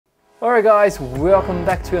Alright guys, welcome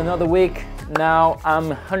back to another week. Now I'm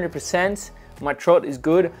 100%, my throat is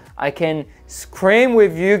good, I can scream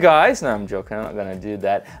with you guys. No, I'm joking, I'm not gonna do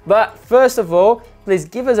that. But first of all, please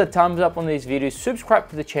give us a thumbs up on this video, subscribe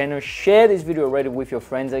to the channel, share this video already with your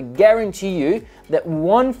friends. I guarantee you that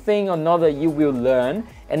one thing or another you will learn,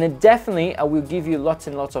 and then definitely I will give you lots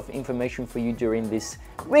and lots of information for you during this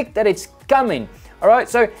week that it's coming. Alright,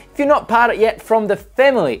 so if you're not part yet from the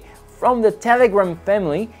family, from the Telegram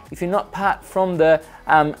family, if you're not part from the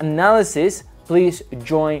analysis, please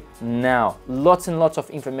join now. Lots and lots of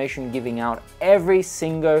information giving out every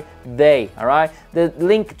single day, all right? The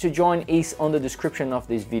link to join is on the description of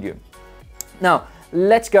this video. Now,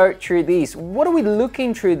 let's go through these. What are we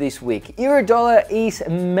looking through this week? Euro dollar is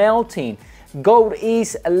melting. Gold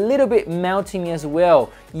is a little bit melting as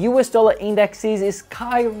well. US dollar indexes is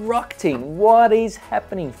skyrocketing. What is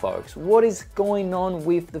happening, folks? What is going on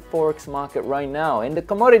with the Forex market right now and the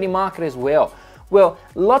commodity market as well? Well,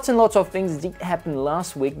 lots and lots of things did happen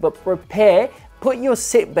last week, but prepare, put your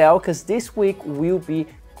seatbelt because this week will be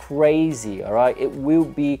crazy, all right? It will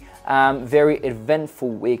be very eventful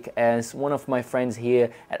week, as one of my friends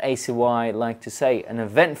here at ACY like to say, an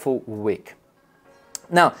eventful week.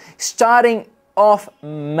 Now, starting off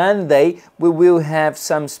Monday, we will have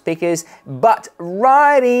some speakers, but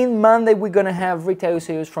right in Monday, we're gonna have retail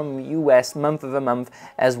sales from US month over month,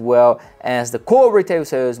 as well as the core retail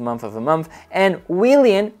sales month over month, and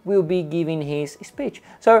William will be giving his speech.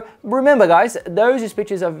 So remember guys, those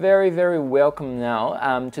speeches are very, very welcome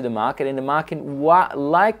now to the market, and the market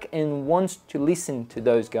like and wants to listen to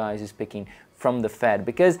those guys speaking from the Fed,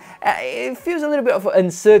 because it feels a little bit of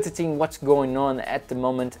uncertainty in what's going on at the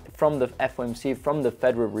moment from the FOMC, from the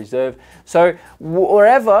Federal Reserve. So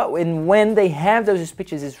wherever and when they have those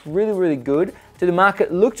speeches, it's really, really good to the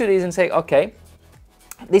market look to these and say, okay,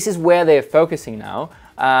 this is where they're focusing now.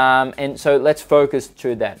 And so let's focus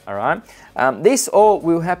to that, all right? This all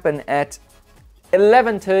will happen at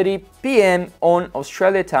 11:30 p.m. on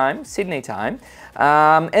Australia time, Sydney time.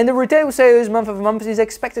 And the retail sales month over month is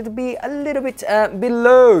expected to be a little bit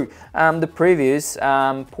below the previous.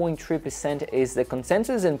 0.3% is the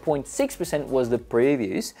consensus and 0.6% was the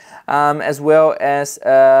previous, as well as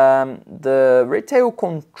the retail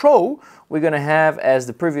control we're going to have as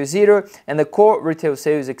the previous 0, and the core retail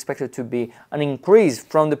sales is expected to be an increase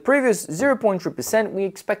from the previous 0.3%. We're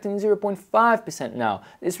expecting 0.5% now.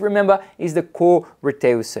 This, remember, is the core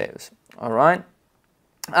retail sales. All right.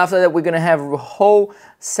 After that, we're going to have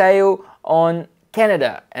wholesale on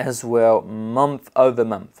Canada as well, month over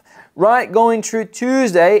month. Right, going through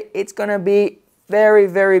Tuesday, it's going to be very,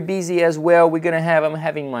 very busy as well. We're going to have, I'm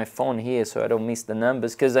having my phone here so I don't miss the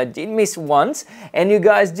numbers, because I did miss once and you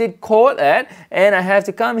guys did caught that, and I have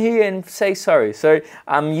to come here and say sorry. So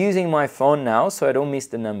I'm using my phone now so I don't miss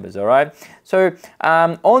the numbers, all right? So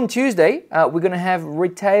on Tuesday, we're going to have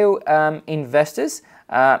retail investors,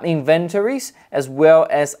 inventories, as well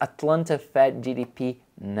as Atlanta Fed GDP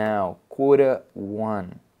now,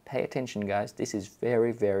 Q1. Pay attention, guys. This is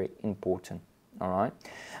very, very important. All right.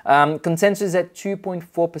 Consensus at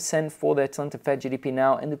 2.4% for the Atlanta Fed GDP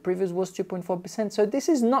now, and the previous was 2.4%. So this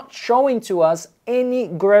is not showing to us any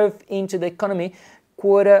growth into the economy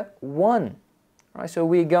Q1. All right. So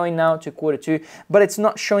we're going now to Q2, but it's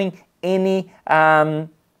not showing any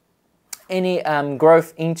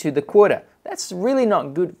growth into the quarter. That's really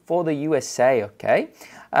not good for the USA, okay?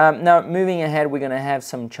 Now, moving ahead, we're going to have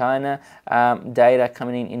some China data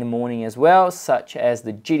coming in the morning as well, such as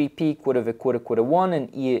the GDP quarter over quarter, Q1, and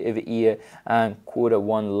year over year,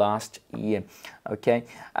 Q1 last year, okay?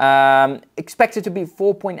 Expected to be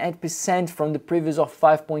 4.8% from the previous of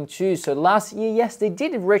 5.2%. So last year, yes, they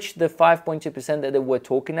did reach the 5.2% that they were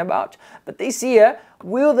talking about, but this year,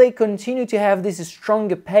 will they continue to have this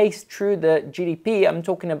stronger pace through the GDP? I'm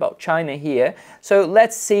talking about China here. So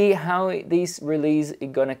let's see how this release is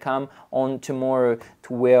going to come on tomorrow,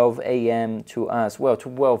 12 a.m. to us. Well,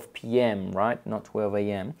 12 p.m., right? Not 12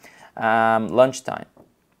 a.m. Lunchtime.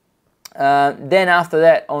 Then after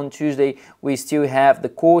that, on Tuesday, we still have the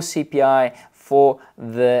core CPI for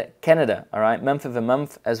the Canada, all right, month over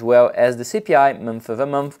month, as well as the CPI month over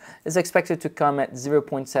month is expected to come at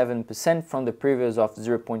 0.7% from the previous of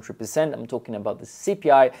 0.3%. I'm talking about the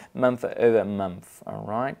CPI month over month, all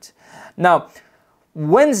right. Now,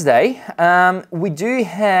 Wednesday, we do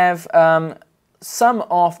have some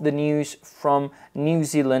of the news from New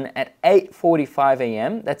Zealand at 8:45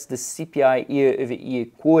 a.m. That's the CPI year over year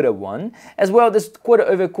Q1, as well as quarter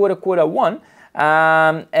over quarter Q1.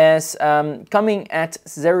 as coming at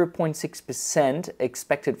 0.6%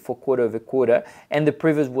 expected for quarter over quarter, and the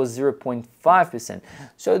previous was 0.5%.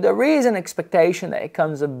 So there is an expectation that it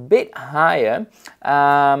comes a bit higher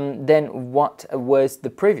than what was the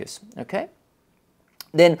previous, okay?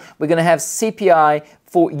 Then we're going to have CPI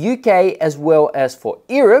for UK as well as for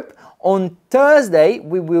Europe. On Thursday,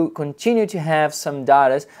 we will continue to have some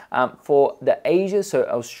data for the Asia, so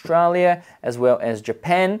Australia as well as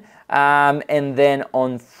Japan. And then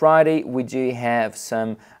on Friday, we do have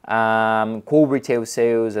some core retail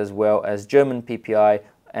sales as well as German PPI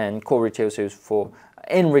and core retail sales for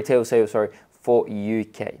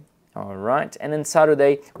UK. All right, and then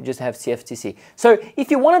Saturday we just have CFTC. So if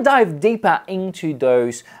you want to dive deeper into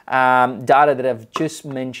those data that I've just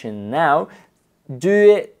mentioned now, do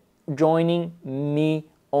it joining me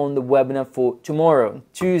on the webinar for tomorrow,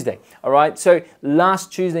 Tuesday. All right, so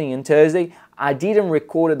last Tuesday and Thursday, I didn't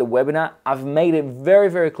record the webinar. I've made it very,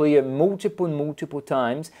 very clear multiple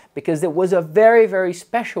times because it was a very, very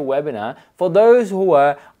special webinar for those who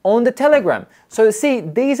are on the Telegram. So see,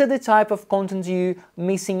 these are the type of content you're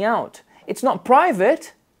missing out. It's not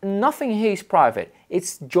private. Nothing here is private.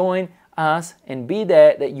 It's join us and be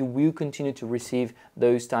there that you will continue to receive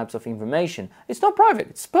those types of information. It's not private,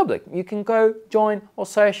 it's public. You can go join or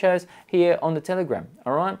search us here on the Telegram,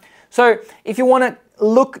 all right? So if you want to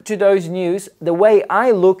look to those news, the way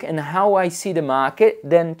I look and how I see the market,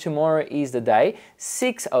 then tomorrow is the day.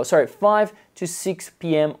 5 to 6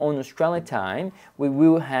 p.m. on Australia time, we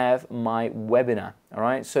will have my webinar. All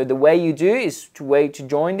right. So the way you do is to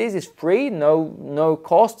join this is free, no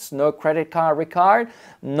costs, no credit card required,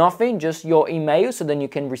 nothing, just your email. So then you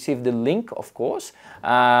can receive the link, of course.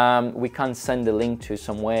 We can't send the link to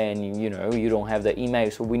somewhere and you don't have the email.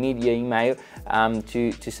 So we need your email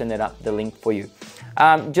to send the link for you.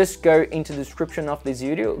 Just go into the description of this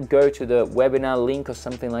video, go to the webinar link or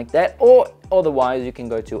something like that, or otherwise you can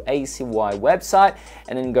go to ACY website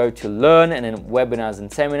and then go to learn and then webinars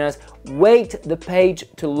and seminars. Wait the page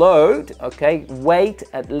to load, okay? Wait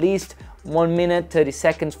at least 1 minute, 30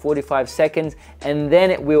 seconds, 45 seconds, and then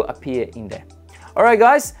it will appear in there. All right,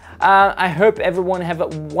 guys, I hope everyone have a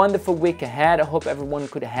wonderful week ahead. I hope everyone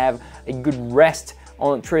could have a good rest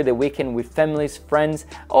through the weekend with families, friends,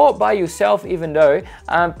 or by yourself, even though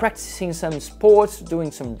practicing some sports,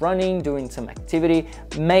 doing some running, doing some activity,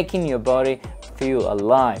 making your body feel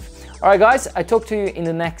alive. All right, guys, I talk to you in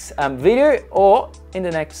the next video or in the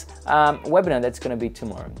next webinar that's going to be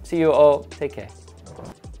tomorrow. See you all. Take care.